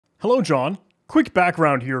Hello, John. Quick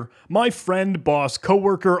background here. My friend, boss,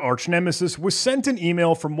 coworker, arch nemesis was sent an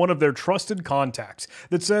email from one of their trusted contacts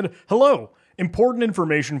that said, "Hello, important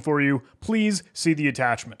information for you. Please see the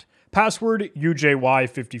attachment. Password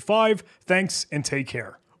UJY55. Thanks and take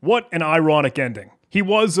care." What an ironic ending. He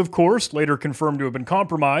was, of course, later confirmed to have been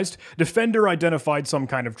compromised. Defender identified some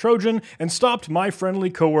kind of Trojan and stopped my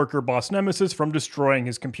friendly coworker boss nemesis from destroying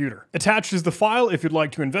his computer. Attached is the file if you'd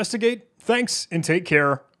like to investigate. Thanks and take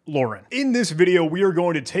care. Lauren. In this video, we are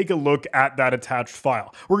going to take a look at that attached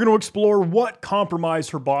file. We're going to explore what compromised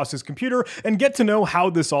her boss's computer and get to know how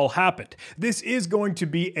this all happened. This is going to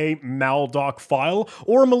be a maldoc file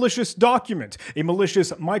or a malicious document. A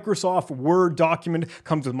malicious Microsoft Word document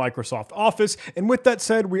comes with Microsoft Office, and with that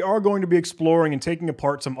said, we are going to be exploring and taking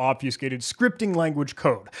apart some obfuscated scripting language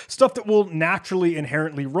code, stuff that will naturally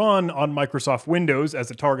inherently run on Microsoft Windows as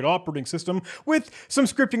a target operating system with some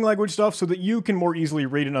scripting language stuff so that you can more easily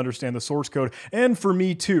read and understand the source code, and for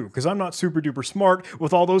me too, because I'm not super duper smart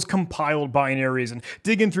with all those compiled binaries and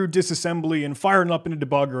digging through disassembly and firing up in a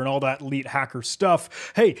debugger and all that elite hacker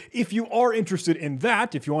stuff. Hey, if you are interested in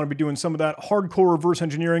that, if you want to be doing some of that hardcore reverse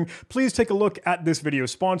engineering, please take a look at this video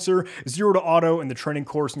sponsor, Zero to Auto, and the training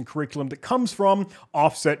course and curriculum that comes from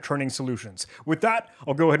Offset Training Solutions. With that,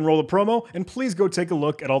 I'll go ahead and roll the promo, and please go take a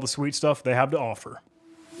look at all the sweet stuff they have to offer.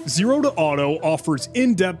 Zero to Auto offers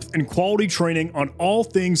in-depth and quality training on all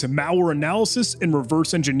things malware analysis and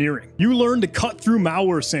reverse engineering. You learn to cut through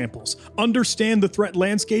malware samples, understand the threat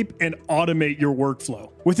landscape, and automate your workflow.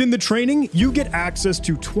 Within the training, you get access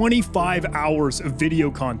to 25 hours of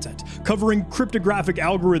video content covering cryptographic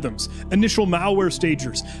algorithms, initial malware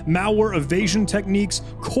stagers, malware evasion techniques,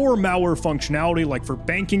 core malware functionality like for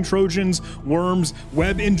banking Trojans, worms,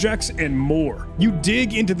 web injects, and more. You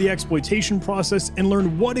dig into the exploitation process and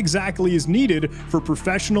learn what exactly is needed for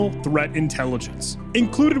professional threat intelligence.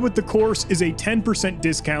 Included with the course is a 10%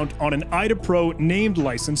 discount on an IDA Pro named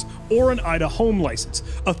license or an IDA Home license,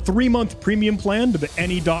 a 3-month premium plan to the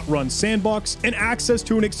Any.Run sandbox, and access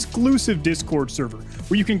to an exclusive Discord server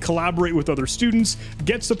where you can collaborate with other students,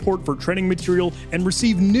 get support for training material, and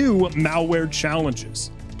receive new malware challenges.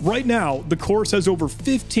 Right now, the course has over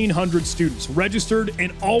 1,500 students registered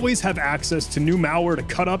and always have access to new malware to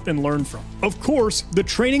cut up and learn from. Of course, the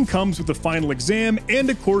training comes with a final exam and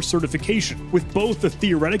a course certification, with both a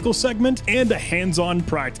theoretical segment and a hands-on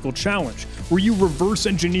practical challenge, where you reverse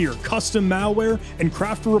engineer custom malware and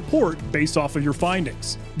craft a report based off of your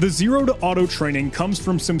findings. The Zero to Auto training comes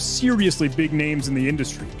from some seriously big names in the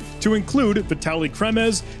industry, to include Vitaly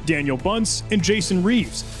Kremez, Daniel Bunce, and Jason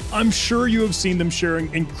Reeves. I'm sure you have seen them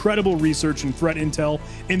sharing incredible research and threat intel,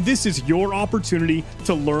 and this is your opportunity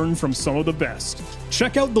to learn from some of the best.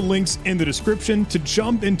 Check out the links in the description to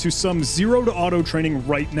jump into some Zero to Auto training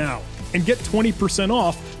right now, and get 20%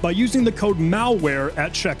 off by using the code MALWARE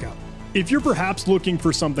at checkout. If you're perhaps looking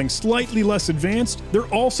for something slightly less advanced, they're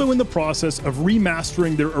also in the process of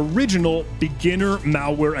remastering their original beginner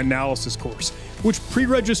malware analysis course, which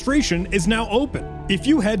pre-registration is now open. If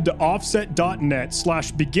you head to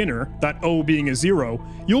offset.net/beginner, that O being a 0,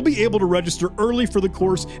 you'll be able to register early for the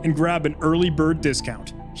course and grab an early bird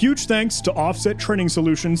discount. Huge thanks to Offset Training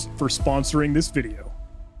Solutions for sponsoring this video.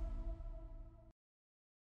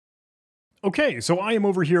 Okay, so I am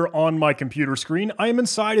over here on my computer screen. I am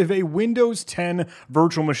inside of a Windows 10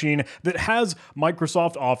 virtual machine that has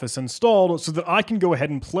Microsoft Office installed so that I can go ahead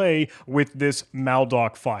and play with this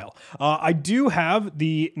maldoc file. I do have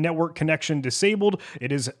the network connection disabled.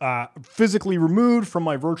 It is physically removed from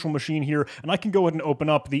my virtual machine here, and I can go ahead and open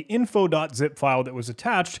up the info.zip file that was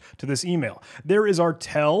attached to this email. There is our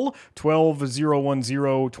tel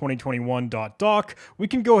 12.010.2021.doc. We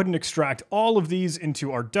can go ahead and extract all of these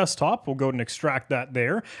into our desktop. We'll go and extract that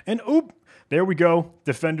there, and oop, there we go.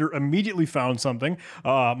 Defender immediately found something.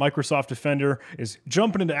 Microsoft Defender is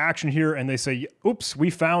jumping into action here, and they say, oops, we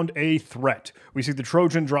found a threat. We see the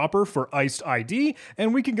Trojan dropper for IcedID,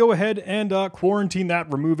 and we can go ahead and quarantine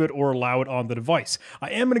that, remove it, or allow it on the device. I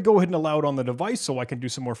am going to go ahead and allow it on the device so I can do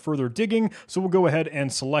some more further digging. So we'll go ahead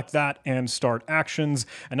and select that and start actions.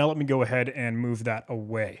 And now let me go ahead and move that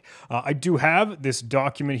away. I do have this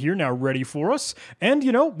document here now ready for us. And,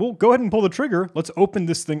 you know, we'll go ahead and pull the trigger. Let's open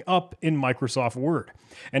this thing up in Microsoft Word.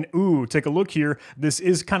 And ooh, take a look here. This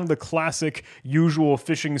is kind of the classic usual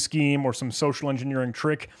phishing scheme or some social engineering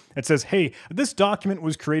trick. It says, hey, this document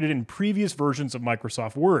was created in previous versions of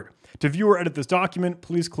Microsoft Word. To view or edit this document,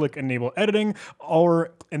 please click Enable Editing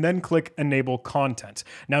and then click Enable Content.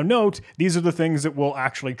 Now note, these are the things that will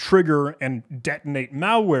actually trigger and detonate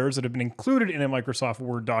malwares that have been included in a Microsoft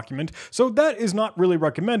Word document. So that is not really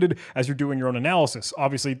recommended as you're doing your own analysis.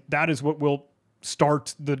 Obviously, that is what will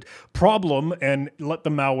start the problem and let the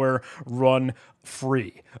malware run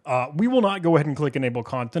free. We will not go ahead and click enable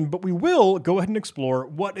content, but we will go ahead and explore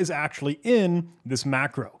what is actually in this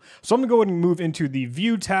macro. So I'm gonna go ahead and move into the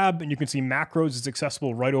view tab, and you can see macros is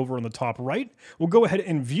accessible right over on the top right. We'll go ahead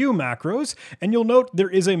and view macros, and you'll note there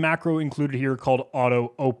is a macro included here called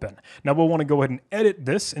auto open. Now we'll wanna go ahead and edit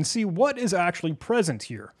this and see what is actually present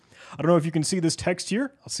here. I don't know if you can see this text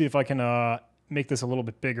here. I'll see if I can make this a little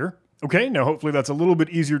bit bigger. Okay, now hopefully that's a little bit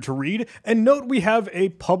easier to read. And note we have a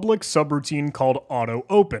public subroutine called auto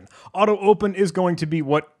open. Auto open is going to be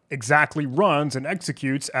what exactly runs and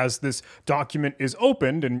executes as this document is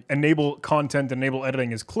opened and enable content, enable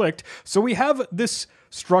editing is clicked. So we have this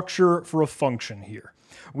structure for a function here.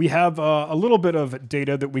 We have a little bit of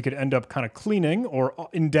data that we could end up kind of cleaning or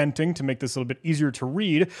indenting to make this a little bit easier to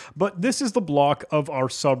read, but this is the block of our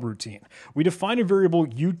subroutine. We define a variable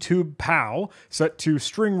YouTube POW set to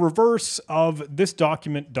string reverse of this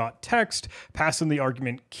document.text, pass in the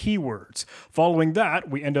argument keywords. Following that,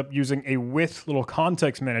 we end up using a with little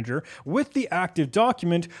context manager. With the active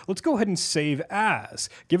document, let's go ahead and save as.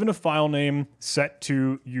 Given a file name set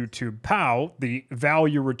to YouTube POW, the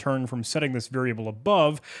value returned from setting this variable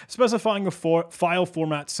above, specifying a file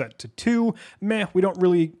format set to 2. We don't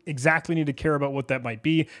really exactly need to care about what that might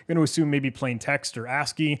be. I'm going to assume maybe plain text or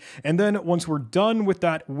ASCII. And then once we're done with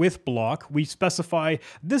that with block, we specify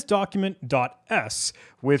this document.s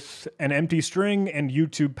with an empty string and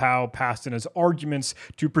YouTube POW passed in as arguments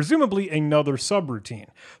to presumably another subroutine.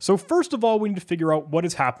 So first of all, we need to figure out what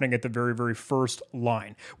is happening at the very, very first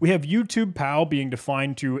line. We have YouTube POW being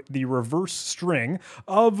defined to the reverse string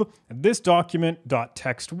of this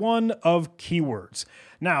document.text1 of keywords.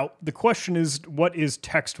 Now, the question is, what is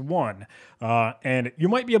text1? And you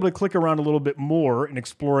might be able to click around a little bit more in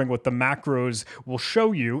exploring what the macros will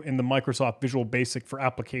show you in the Microsoft Visual Basic for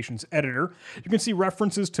Applications editor. You can see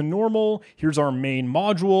references to normal. Here's our main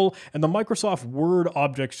module, and the Microsoft Word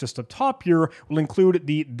objects just up top here will include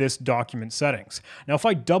the this document settings. Now, if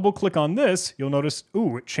I double click on this, you'll notice,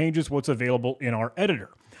 it changes what's available in our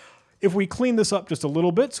editor. If we clean this up just a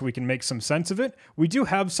little bit so we can make some sense of it, we do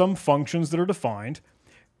have some functions that are defined.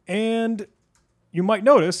 And you might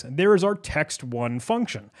notice there is our text1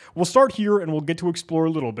 function. We'll start here and we'll get to explore a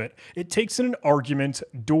little bit. It takes in an argument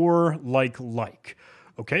door like.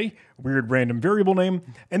 Okay, weird random variable name.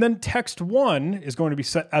 And then text1 is going to be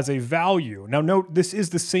set as a value. Now note, this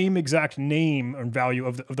is the same exact name and value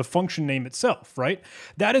of the function name itself, right?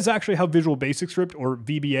 That is actually how Visual Basic Script or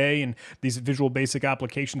VBA and these Visual Basic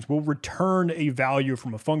applications will return a value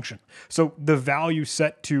from a function. So the value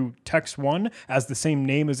set to text1 as the same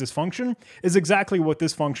name as this function is exactly what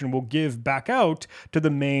this function will give back out to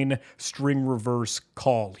the main string reverse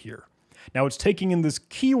call here. Now it's taking in this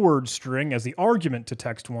keyword string as the argument to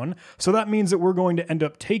text1, so that means that we're going to end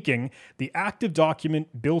up taking the active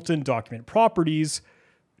document built-in document properties,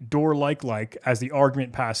 door like as the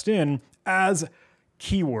argument passed in as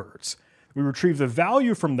keywords. We retrieve the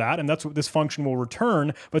value from that, and that's what this function will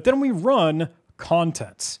return, but then we run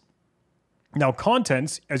contents. Now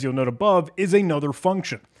contents, as you'll note above, is another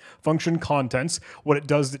function. Function contents, what it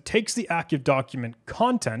does is it takes the active document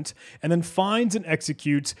content and then finds and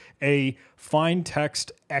executes a find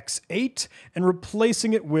text x8 and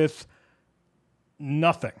replacing it with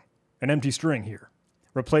nothing, an empty string here.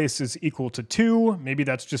 Replace is equal to 2. Maybe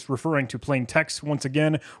that's just referring to plain text. Once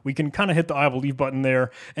again, we can kind of hit the I believe button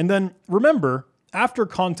there. And then remember, after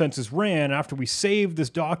contents is ran, after we save this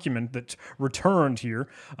document that's returned here,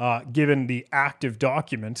 given the active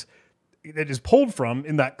document that is pulled from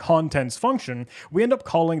in that contents function, we end up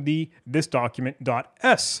calling the this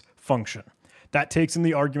document.s function. That takes in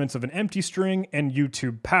the arguments of an empty string and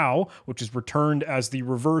YouTube POW, which is returned as the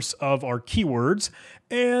reverse of our keywords,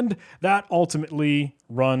 and that ultimately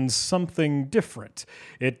runs something different.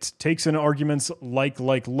 It takes in arguments like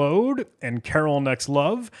load and Carol next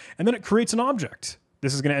love, and then it creates an object.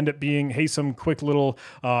 This is going to end up being, hey, some quick little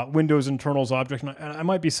Windows internals object. And I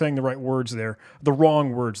might be saying the right words there, the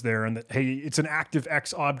wrong words there, and that, hey, it's an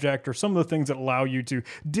ActiveX object or some of the things that allow you to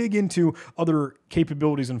dig into other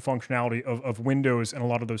capabilities and functionality of Windows and a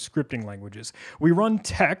lot of those scripting languages. We run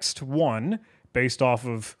text1 based off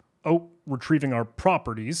of, retrieving our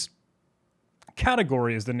properties.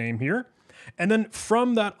 Category is the name here. And then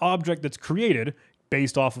from that object that's created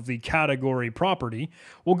based off of the category property,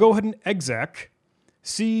 we'll go ahead and exec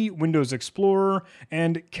C, Windows Explorer,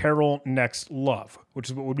 and Carol Next Love, which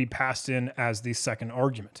is what would be passed in as the second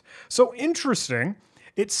argument. So interesting.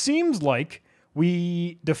 It seems like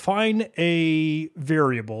we define a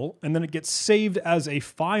variable and then it gets saved as a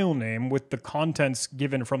file name with the contents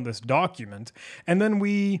given from this document. And then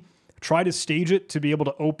we try to stage it to be able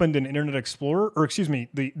to open in Internet Explorer, or excuse me,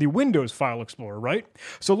 the Windows File Explorer, right?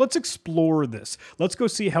 So let's explore this. Let's go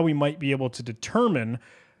see how we might be able to determine,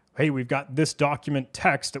 hey, we've got this document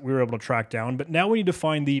text that we were able to track down, but now we need to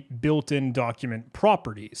find the built-in document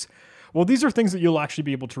properties. Well, these are things that you'll actually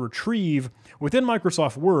be able to retrieve within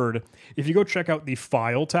Microsoft Word. If you go check out the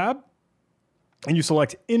File tab and you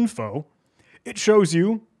select Info, it shows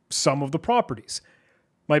you some of the properties.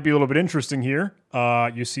 Might be a little bit interesting here.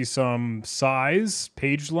 You see some size,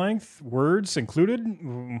 page length, words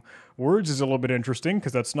included. Words is a little bit interesting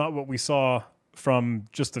because that's not what we saw from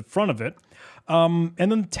just the front of it. And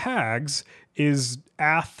then tags is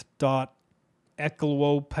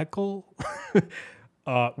ath.eklwopeckle.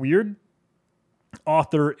 Weird.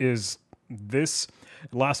 Author is this,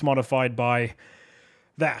 last modified by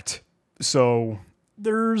that. So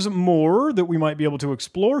there's more that we might be able to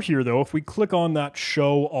explore here, though, if we click on that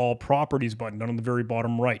Show All Properties button down on the very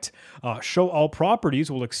bottom right. Show All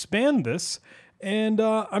Properties will expand this, and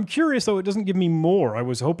I'm curious, though, it doesn't give me more. I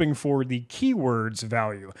was hoping for the keywords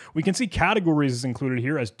value. We can see categories is included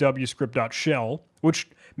here as wscript.shell, which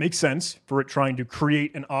makes sense for it trying to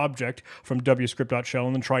create an object from wscript.shell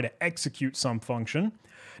and then try to execute some function.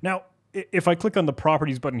 Now, if I click on the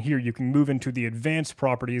properties button here, you can move into the advanced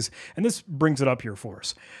properties, and this brings it up here for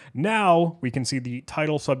us. Now we can see the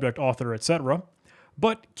title, subject, author, etc.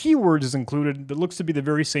 But keywords is included that looks to be the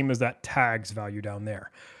very same as that tags value down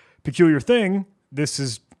there. Peculiar thing, this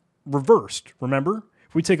is reversed, remember?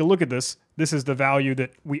 If we take a look at this, this is the value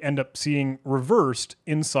that we end up seeing reversed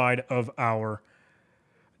inside of our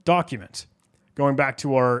document. Going back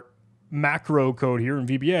to our macro code here in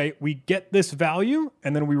VBA, we get this value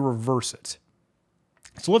and then we reverse it.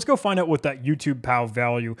 So let's go find out what that YouTube POW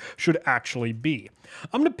value should actually be.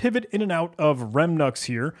 I'm going to pivot in and out of Remnux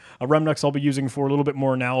here. Remnux I'll be using for a little bit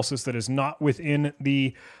more analysis that is not within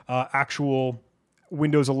the actual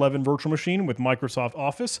Windows 11 virtual machine with Microsoft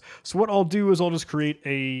Office. So what I'll do is I'll just create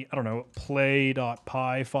a,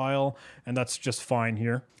 play.py file, and that's just fine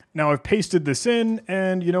here. Now I've pasted this in,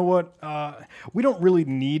 and you know what? We don't really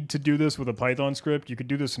need to do this with a Python script. You could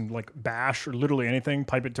do this in like Bash or literally anything,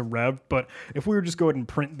 pipe it to Rev. But if we were just go ahead and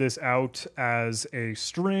print this out as a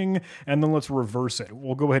string, and then let's reverse it.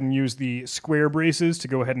 We'll go ahead and use the square braces to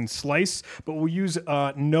go ahead and slice, but we'll use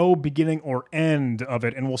no beginning or end of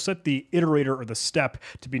it, and we'll set the iterator or the step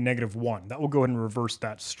to be -1. That will go ahead and reverse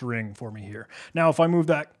that string for me here. Now if I move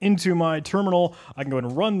that into my terminal, I can go ahead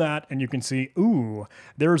and run that, and you can see, ooh,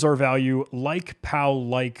 there's our value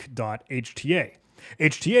like_powlike.hta.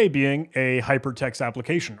 HTA being a hypertext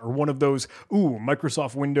application, or one of those,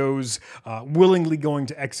 Microsoft Windows willingly going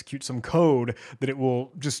to execute some code that it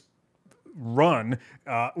will just run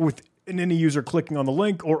with any user clicking on the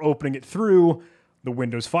link or opening it through the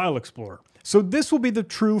Windows File Explorer. So this will be the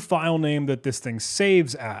true file name that this thing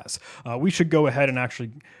saves as. We should go ahead and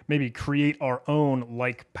actually maybe create our own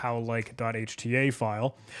like_powlike.hta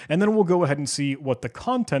file, and then we'll go ahead and see what the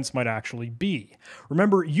contents might actually be.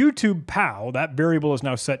 Remember, YouTube POW, that variable is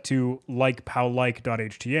now set to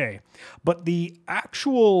like_powlike.hta, but the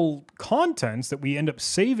actual contents that we end up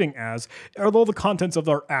saving as are all the contents of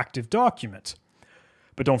our active document.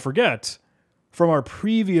 But don't forget, from our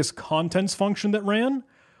previous contents function that ran,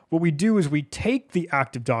 what we do is we take the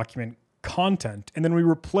active document content and then we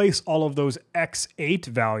replace all of those x8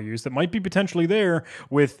 values that might be potentially there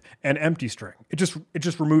with an empty string. It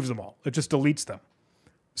just removes them all. It just deletes them.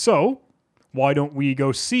 So why don't we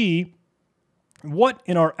go see what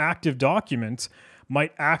in our active document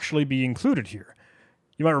might actually be included here?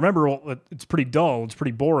 You might remember, well, it's pretty dull. It's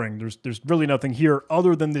pretty boring. There's really nothing here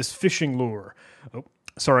other than this phishing lure. Oh,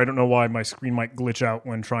 sorry, I don't know why my screen might glitch out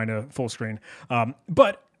when trying to full screen.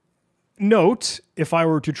 But note, if I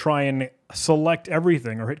were to try and select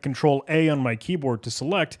everything or hit Control A on my keyboard to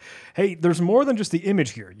select, hey, there's more than just the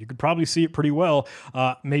image here. You could probably see it pretty well.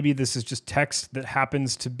 Maybe this is just text that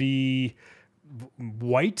happens to be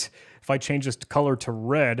white. If I change this color to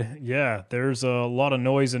red, yeah, there's a lot of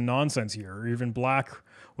noise and nonsense here, or even black,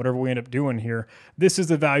 whatever we end up doing here. This is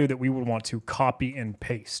the value that we would want to copy and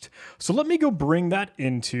paste. So let me go bring that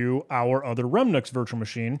into our other Remnux virtual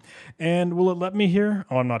machine. And will it let me here?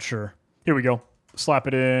 Oh, I'm not sure. Here we go. Slap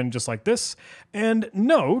it in just like this. And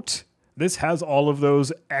note, this has all of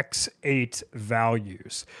those x8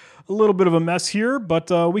 values. a little bit of a mess here, but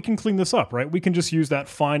we can clean this up, right? We can just use that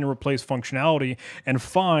find and replace functionality and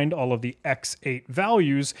find all of the X8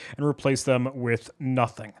 values and replace them with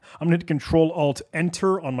nothing. I'm going to hit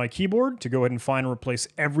Control-Alt-Enter on my keyboard to go ahead and find and replace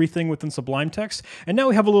everything within Sublime Text. And now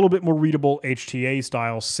we have a little bit more readable HTA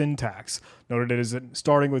style syntax. Noted it is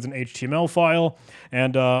starting with an HTML file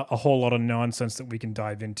and a whole lot of nonsense that we can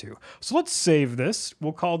dive into. So let's save this.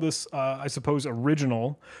 We'll call this, I suppose,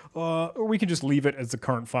 original, or we can just leave it as the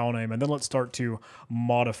current file name, and then let's start to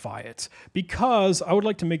modify it, because I would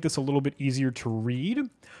like to make this a little bit easier to read.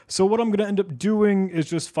 So what I'm going to end up doing is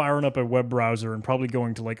just firing up a web browser and probably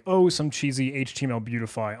going to like, oh, some cheesy HTML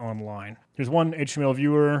beautify online. Here's one HTML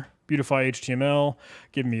viewer, beautify HTML.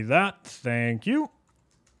 Give me that. Thank you.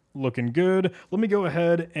 Looking good. Let me go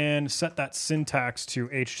ahead and set that syntax to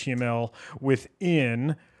HTML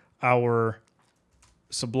within our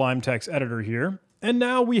Sublime Text editor here. And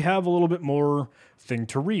now we have a little bit more thing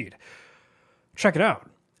to read. Check it out.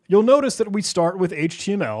 You'll notice that we start with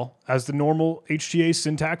HTML as the normal HTA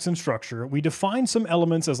syntax and structure. We define some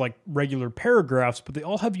elements as like regular paragraphs, but they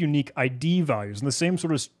all have unique ID values and the same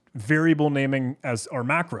sort of variable naming as our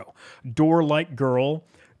macro. Door like girl,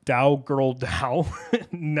 Dow girl Dow,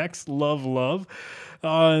 next love love,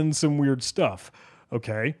 and some weird stuff.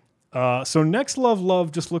 Okay, so next love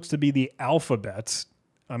love just looks to be the alphabet.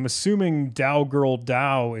 I'm assuming Dow girl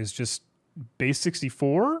Dow is just base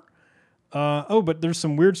 64. Oh, but there's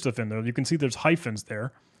some weird stuff in there. You can see there's hyphens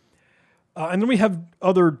there. And then we have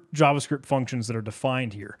other JavaScript functions that are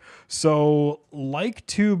defined here. So like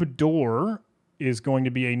tube door is going to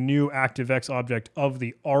be a new ActiveX object of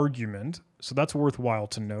the argument. So that's worthwhile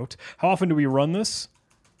to note. How often do we run this?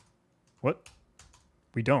 What?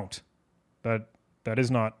 We don't. That is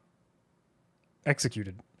not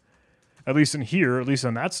executed. At least in here, at least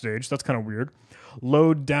on that stage. That's kind of weird.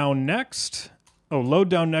 Load down next. Oh, load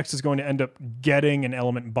down next is going to end up getting an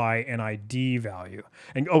element by an ID value.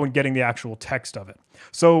 And getting the actual text of it.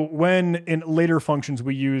 So when in later functions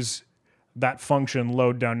we use that function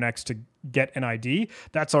load down next to get an ID,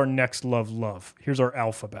 that's our next love love. Here's our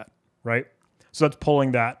alphabet, right? So that's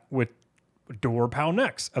pulling that with door pow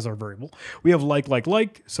next as our variable. We have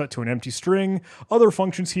like set to an empty string. Other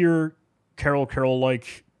functions here, carol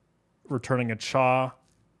like, returning a cha,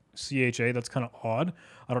 that's kind of odd.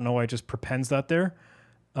 I don't know why it just prepends that there.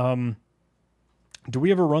 Do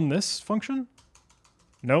we ever run this function?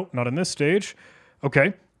 No, not in this stage.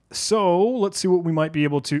 Okay, so let's see what we might be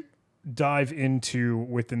able to dive into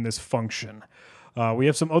within this function. We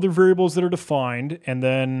have some other variables that are defined, and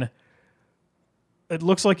then it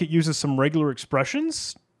looks like it uses some regular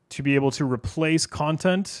expressions to be able to replace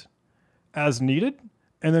content as needed,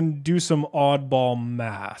 and then do some oddball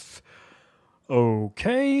math.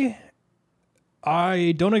 Okay.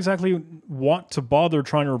 I don't exactly want to bother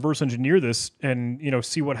trying to reverse engineer this and,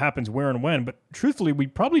 see what happens where and when, but truthfully, we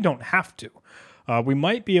probably don't have to. We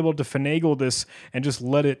might be able to finagle this and just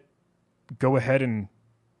let it go ahead and,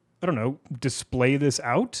 I don't know, display this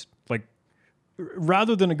out, like,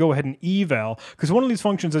 rather than go ahead and eval, because one of these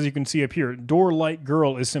functions, as you can see up here, door like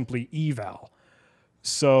girl is simply eval.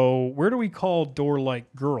 So where do we call door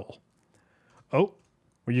like girl? Oh,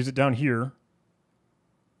 we use it down here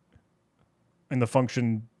in the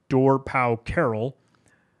function door pow carol.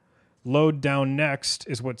 Load down next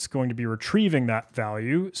is what's going to be retrieving that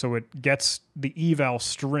value, so it gets the eval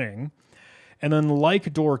string. And then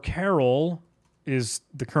like door carol is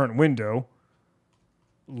the current window,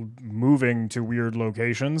 moving to weird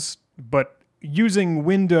locations, but using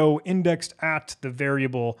window indexed at the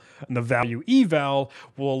variable and the value eval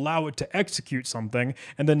will allow it to execute something.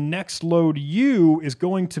 And then next load u is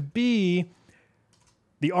going to be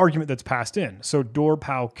the argument that's passed in. So door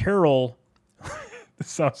pow carol, this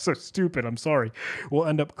sounds so stupid, I'm sorry, we'll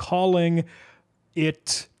end up calling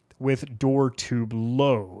it with door tube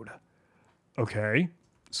load. Okay,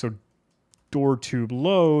 so door tube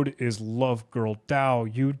load is love girl Dow,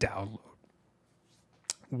 you download.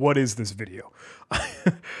 What is this video?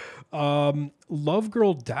 Love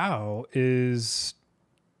girl Dow is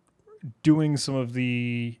doing some of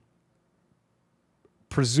the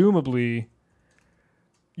presumably,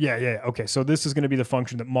 yeah. Okay, so this is going to be the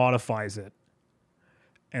function that modifies it.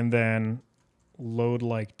 And then load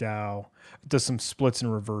like Dow does some splits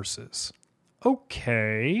and reverses.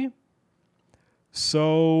 Okay.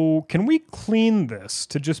 So can we clean this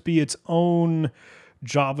to just be its own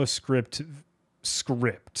JavaScript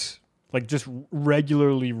script? Like just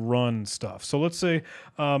regularly run stuff. So let's say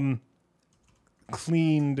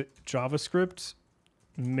cleaned JavaScript,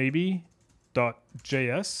 maybe,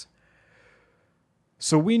 .js.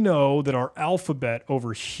 So we know that our alphabet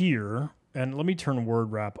over here And let me turn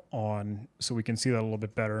word wrap on so we can see that a little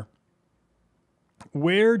bit better.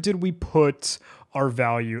 Where did we put our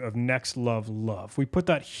value of next love love? We put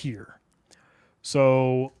that here.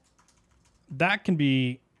 So that can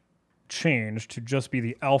be changed to just be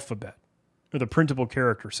the alphabet or the printable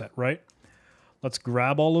character set, right? Let's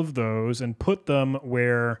grab all of those and put them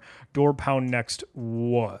where door pound next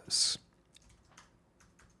was,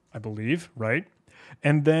 I believe, right?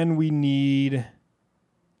 And then we need,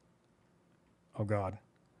 oh God.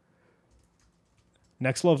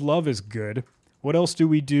 Next love love is good. What else do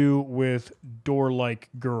we do with door like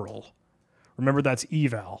girl? Remember, that's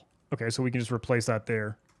eval. Okay, so we can just replace that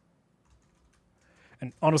there.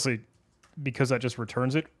 And honestly, because that just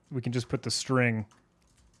returns it, we can just put the string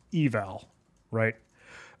eval, right?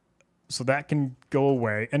 So that can go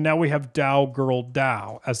away. And now we have Dow girl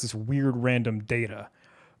Dow as this weird random data.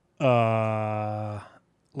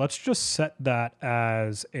 Let's just set that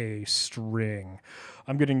as a string.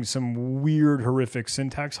 I'm getting some weird, horrific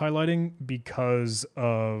syntax highlighting because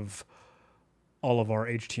of all of our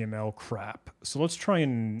HTML crap. So let's try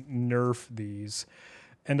and nerf these.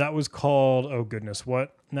 And that was called, oh goodness,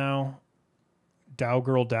 what now? Dow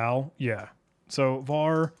girl Dow? Yeah. So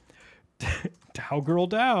var Dow girl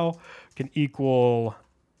Dow can equal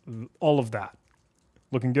all of that.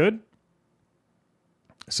 Looking good?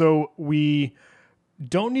 So we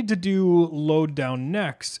don't need to do load down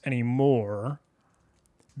next anymore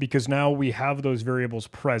because now we have those variables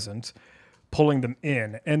present, pulling them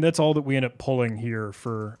in. And that's all that we end up pulling here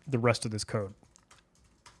for the rest of this code.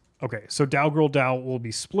 Okay, so Dow girl Dow will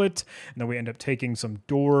be split, and then we end up taking some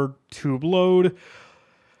door tube load.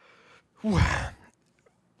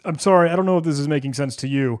 I'm sorry, I don't know if this is making sense to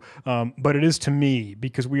you, but it is to me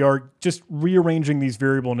because we are just rearranging these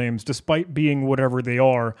variable names despite being whatever they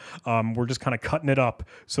are. We're just kind of cutting it up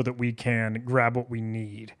so that we can grab what we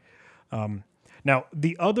need. Now,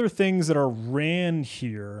 the other things that are ran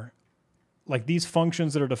here, like these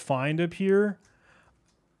functions that are defined up here,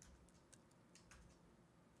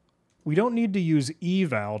 we don't need to use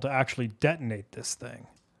eval to actually detonate this thing.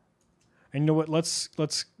 And you know what? Let's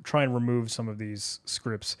try and remove some of these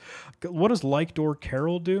scripts. What does like door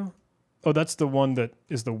Carol do? Oh, that's the one that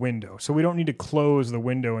is the window. So we don't need to close the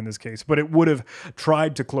window in this case, but it would have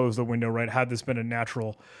tried to close the window, right, had this been a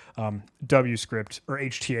natural W script or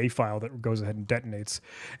HTA file that goes ahead and detonates.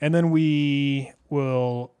 And then we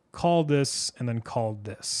will call this and then call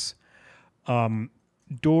this.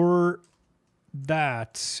 Door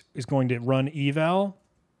that is going to run eval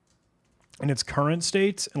in its current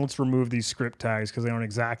state, and let's remove these script tags because they aren't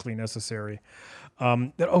exactly necessary.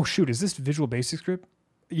 Oh shoot, is this Visual Basic script?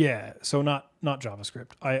 Yeah, so not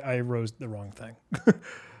JavaScript. I wrote the wrong thing.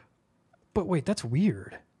 But wait, that's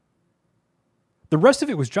weird. The rest of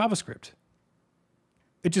it was JavaScript.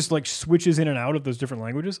 It just like switches in and out of those different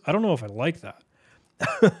languages. I don't know if I like that.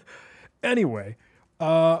 Anyway,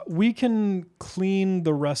 we can clean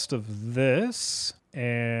the rest of this.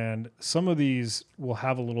 And some of these will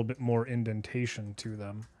have a little bit more indentation to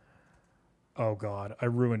them. Oh God, I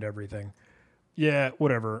ruined everything. Yeah,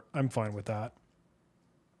 whatever. I'm fine with that.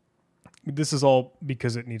 This is all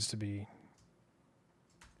because it needs to be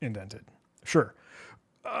indented. Sure.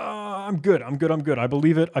 I'm good. I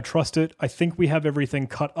believe it. I trust it. I think we have everything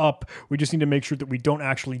cut up. We just need to make sure that we don't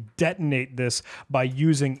actually detonate this by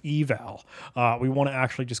using eval. We want to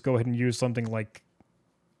actually just go ahead and use something like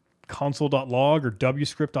console.log or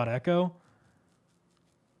wscript.echo.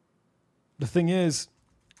 The thing is,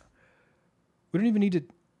 we don't even need to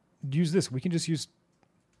use this. We can just use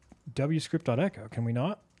wscript.echo. Can we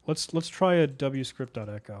not? Let's try a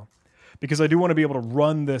wscript.echo because I do want to be able to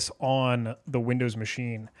run this on the Windows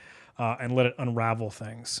machine and let it unravel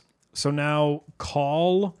things. So now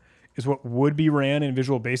call is what would be ran in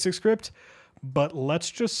Visual Basic Script, but let's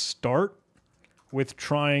just start with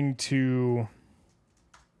trying to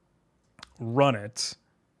run it,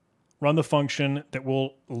 run the function that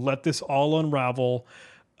will let this all unravel,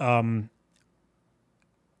 and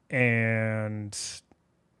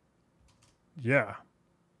yeah,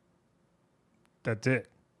 that's it.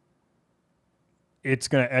 It's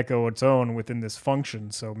going to echo its own within this function,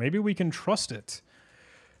 so maybe we can trust it.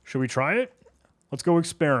 Should we try it? Let's go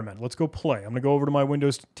experiment. Let's go play. I'm going to go over to my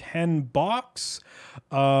Windows 10 box,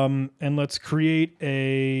 and let's create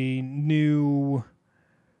a new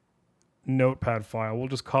Notepad file. We'll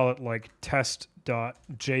just call it like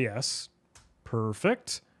test.js.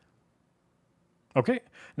 Perfect. Okay,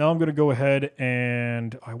 now I'm going to go ahead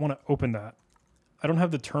and I want to open that. I don't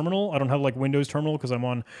have the terminal. I don't have like Windows terminal because I'm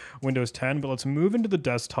on Windows 10, but let's move into the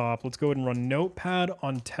desktop. Let's go ahead and run Notepad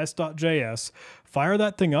on test.js, fire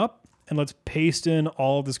that thing up, and let's paste in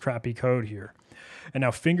all of this crappy code here. And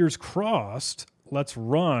now fingers crossed, let's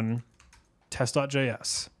run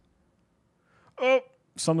test.js. Oh,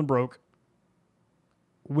 something broke.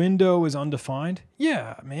 Window is undefined.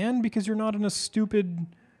 Yeah, man, because you're not in a stupid...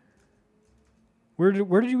 Where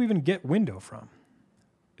did you even get window from?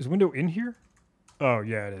 Is window in here? Oh,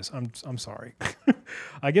 yeah, it is. I'm sorry.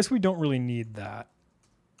 I guess we don't really need that.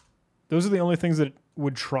 Those are the only things that it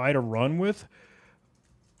would try to run with.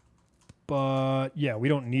 But yeah, we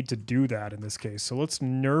don't need to do that in this case. So let's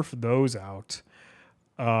nerf those out.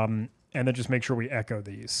 And then just make sure we echo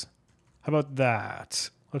these. How about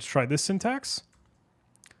that? Let's try this syntax.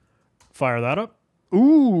 Fire that up.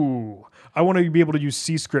 Ooh, I want to be able to use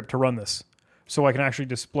C-script to run this, so I can actually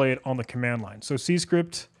display it on the command line. So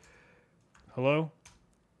C-script, hello?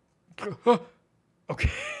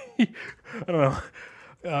 Okay, I don't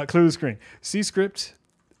know. Clear the screen. C-script,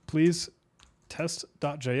 please,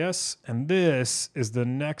 test.js, and this is the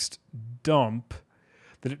next dump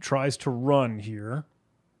that it tries to run here.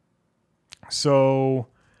 So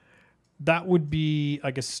that would be,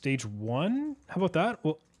 I guess, stage 1. How about that?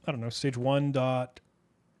 Well, I don't know, stage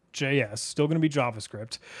 1.js, still going to be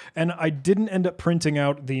JavaScript. And I didn't end up printing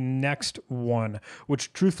out the next one,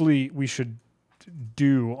 which truthfully we should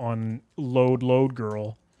do on load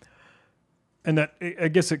girl. And that, I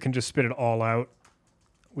guess it can just spit it all out.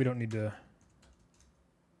 We don't need to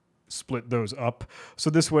split those up. So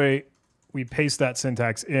this way we paste that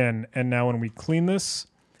syntax in, and now when we clean this,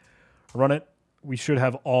 run it, we should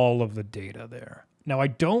have all of the data there. Now I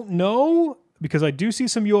don't know, because I do see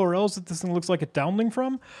some URLs that this thing looks like it's downloading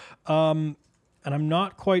from. And I'm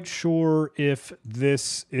not quite sure if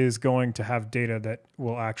this is going to have data that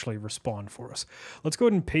will actually respond for us. Let's go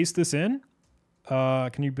ahead and paste this in.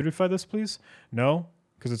 Can you beautify this, please? No,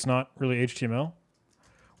 because it's not really HTML.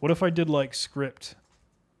 What if I did like script?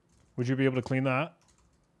 Would you be able to clean that?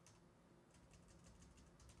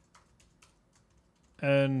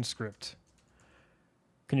 And script.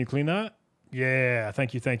 Can you clean that? Yeah,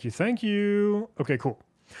 thank you, thank you, thank you. Okay, cool.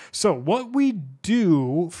 So what we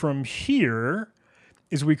do from here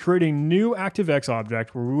is we create a new ActiveX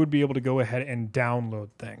object where we would be able to go ahead and download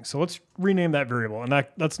things. So let's rename that variable, and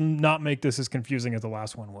let's not make this as confusing as the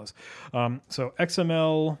last one was. So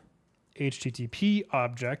XML HTTP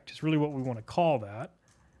object is really what we want to call that.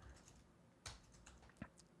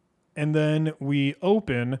 And then we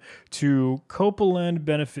open to Copeland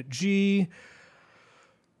benefit G,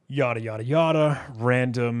 yada, yada, yada,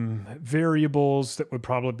 random variables that would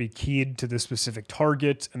probably be keyed to this specific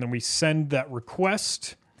target. And then we send that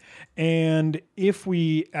request. And if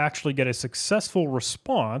we actually get a successful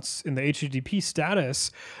response in the HTTP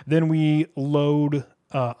status, then we load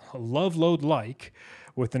load like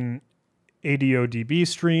with an ADODB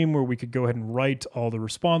stream where we could go ahead and write all the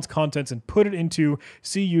response contents and put it into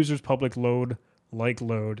C users public load like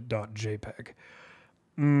load.jpg.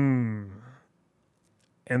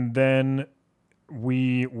 And then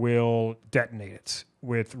we will detonate it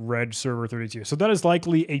with reg server 32. So that is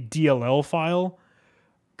likely a DLL file,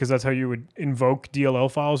 because that's how you would invoke DLL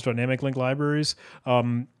files, dynamic link libraries,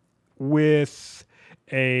 with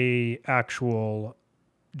a actual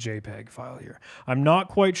JPEG file here. I'm not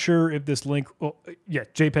quite sure if this link,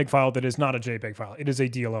 JPEG file that is not a JPEG file. It is a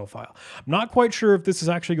DLL file. I'm not quite sure if this is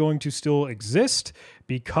actually going to still exist,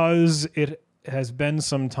 because it has been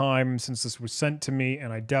some time since this was sent to me,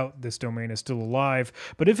 and I doubt this domain is still alive.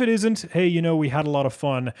 But if it isn't, hey, you know, we had a lot of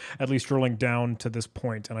fun at least drilling down to this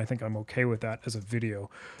point, and I think I'm okay with that as a video.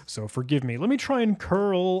 So forgive me. Let me try and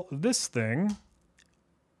curl this thing.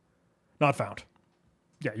 Not found.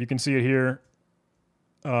 Yeah, you can see it here.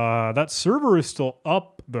 That server is still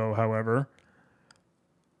up, though, however.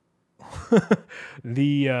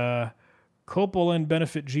 The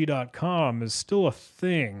copelandbenefitg.com is still a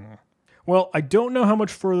thing. Well, I don't know how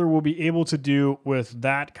much further we'll be able to do with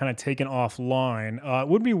that kind of taken offline. It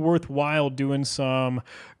would be worthwhile doing some,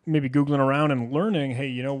 maybe Googling around and learning, hey,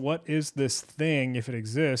 you know, what is this thing if it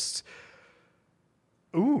exists?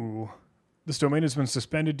 Ooh, this domain has been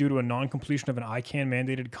suspended due to a non-completion of an ICANN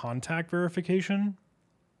mandated contact verification.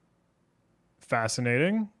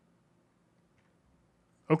 Fascinating.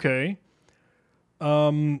 Okay.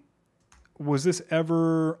 Was this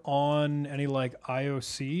ever on any like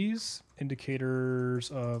IOCs?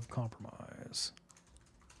 Indicators of compromise.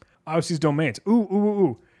 IOCs domains.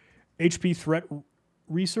 Ooh. HP threat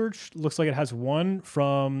research. Looks like it has one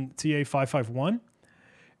from TA551.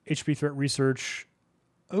 HP threat research.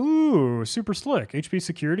 Ooh, super slick. HP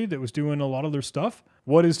security that was doing a lot of their stuff.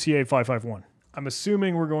 What is TA551? I'm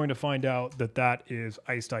assuming we're going to find out that that is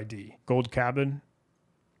IcedID. Gold cabin.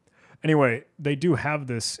 Anyway, they do have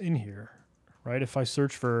this in here, right? If I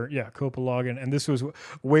search for, Copa login, and this was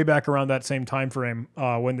way back around that same time frame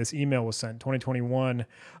when this email was sent, 2021,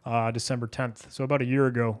 December 10th. So about a year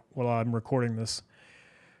ago while I'm recording this.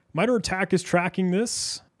 MITRE ATT&CK is tracking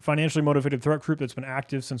this. Financially motivated threat group that's been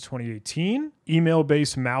active since 2018.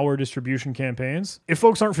 Email-based malware distribution campaigns. If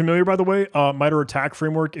folks aren't familiar, by the way, MITRE ATT&CK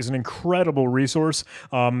framework is an incredible resource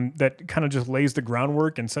that kind of just lays the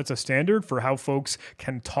groundwork and sets a standard for how folks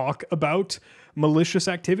can talk about malicious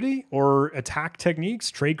activity or attack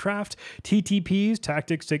techniques, tradecraft, TTPs,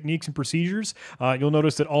 tactics, techniques, and procedures. You'll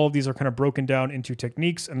notice that all of these are kind of broken down into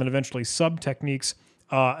techniques and then eventually sub-techniques,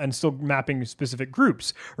 and still mapping specific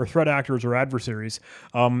groups or threat actors or adversaries.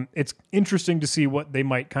 It's interesting to see what they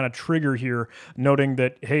might kind of trigger here, noting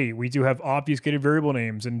that, hey, we do have obfuscated variable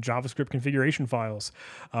names and JavaScript configuration files.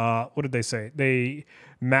 What did they say? They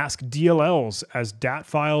mask DLLs as DAT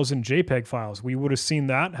files and JPEG files. We would have seen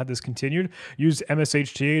that had this continued. Used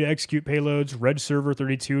MSHTA to execute payloads, Reg Server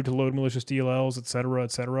 32 to load malicious DLLs, etc.,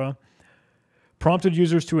 etc. Prompted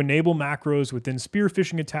users to enable macros within spear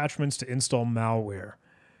phishing attachments to install malware.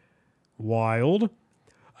 Wild.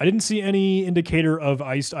 I didn't see any indicator of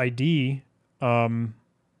IcedID, or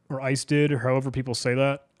IcedID, or however people say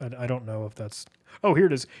that. I don't know if that's... Oh, here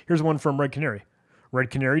it is. Here's one from Red Canary. Red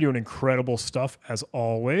Canary doing incredible stuff as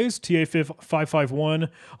always. TA551,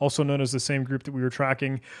 also known as the same group that we were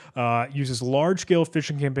tracking, uses large-scale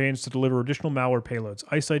phishing campaigns to deliver additional malware payloads.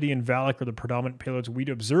 IcedID and Valak are the predominant payloads we'd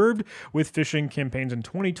observed with phishing campaigns in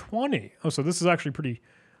 2020. Oh, so this is actually pretty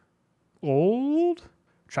old?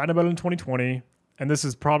 Chatting about it in 2020. And this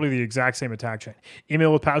is probably the exact same attack chain.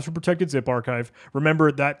 Email with password-protected zip archive. Remember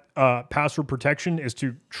that password protection is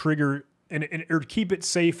to trigger... or keep it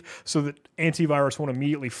safe so that antivirus won't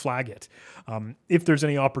immediately flag it. If there's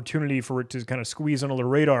any opportunity for it to kind of squeeze under the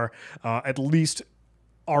radar, at least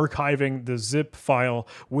archiving the zip file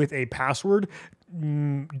with a password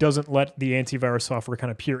doesn't let the antivirus software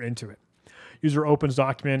kind of peer into it. User opens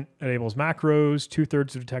document, enables macros,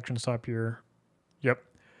 2/3 of detection stop here. Yep.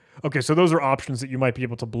 Okay, so those are options that you might be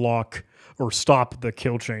able to block or stop the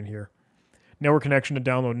kill chain here. Network connection to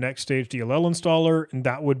download next stage DLL installer, and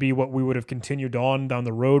that would be what we would have continued on down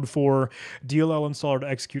the road for. DLL installer to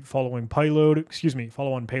execute follow-on payload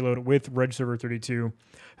with Reg Server 32.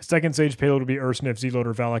 Second stage payload would be ersnif, zload,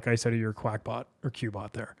 or Valak, IcedID, or Quackbot, or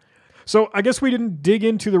Qbot there. So I guess we didn't dig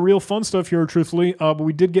into the real fun stuff here, truthfully, but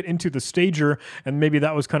we did get into the stager, and maybe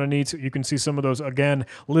that was kind of neat. You can see some of those, again,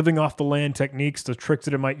 living off the land techniques, the tricks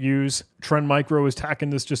that it might use. Trend Micro is tacking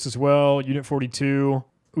this just as well. Unit 42.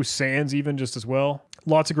 Sans even just as well.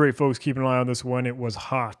 Lots of great folks keeping an eye on this when it was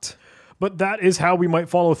hot. But that is how we might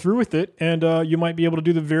follow through with it, and you might be able to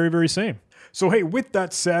do the very, very same. So hey, with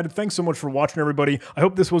that said, thanks so much for watching, everybody. I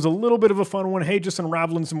hope this was a little bit of a fun one. Hey, just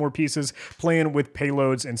unraveling some more pieces, playing with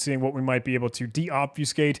payloads and seeing what we might be able to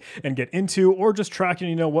de-obfuscate and get into, or just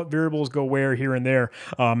tracking, what variables go where here and there.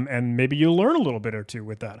 And maybe you'll learn a little bit or two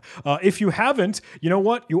with that. If you haven't, you know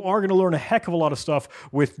what? You are going to learn a heck of a lot of stuff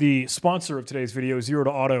with the sponsor of today's video, Zero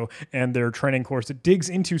to Auto, and their training course that digs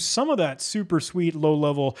into some of that super sweet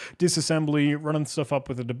low-level disassembly, running stuff up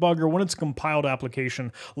with a debugger when it's a compiled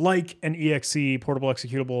application like an EXE portable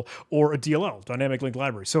executable or a DLL, dynamic link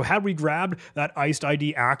library. So had we grabbed that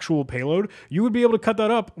IcedID actual payload, you would be able to cut that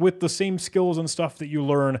up with the same skills and stuff that you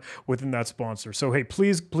learn within that sponsor. So hey,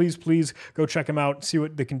 please, please, please go check them out, see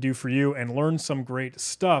what they can do for you, and learn some great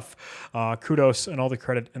stuff. Kudos and all the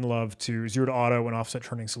credit and love to Zero to Auto and Offset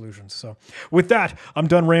Training Solutions. So with that, I'm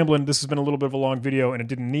done rambling. This has been a little bit of a long video, and it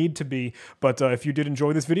didn't need to be, but if you did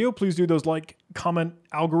enjoy this video, please do those like, comment,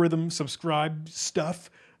 algorithm, subscribe stuff,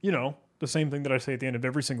 the same thing that I say at the end of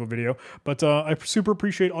every single video, but I super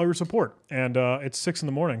appreciate all your support. And it's 6 in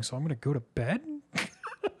the morning, so I'm going to go to bed.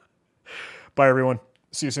 Bye, everyone.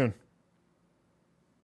 See you soon.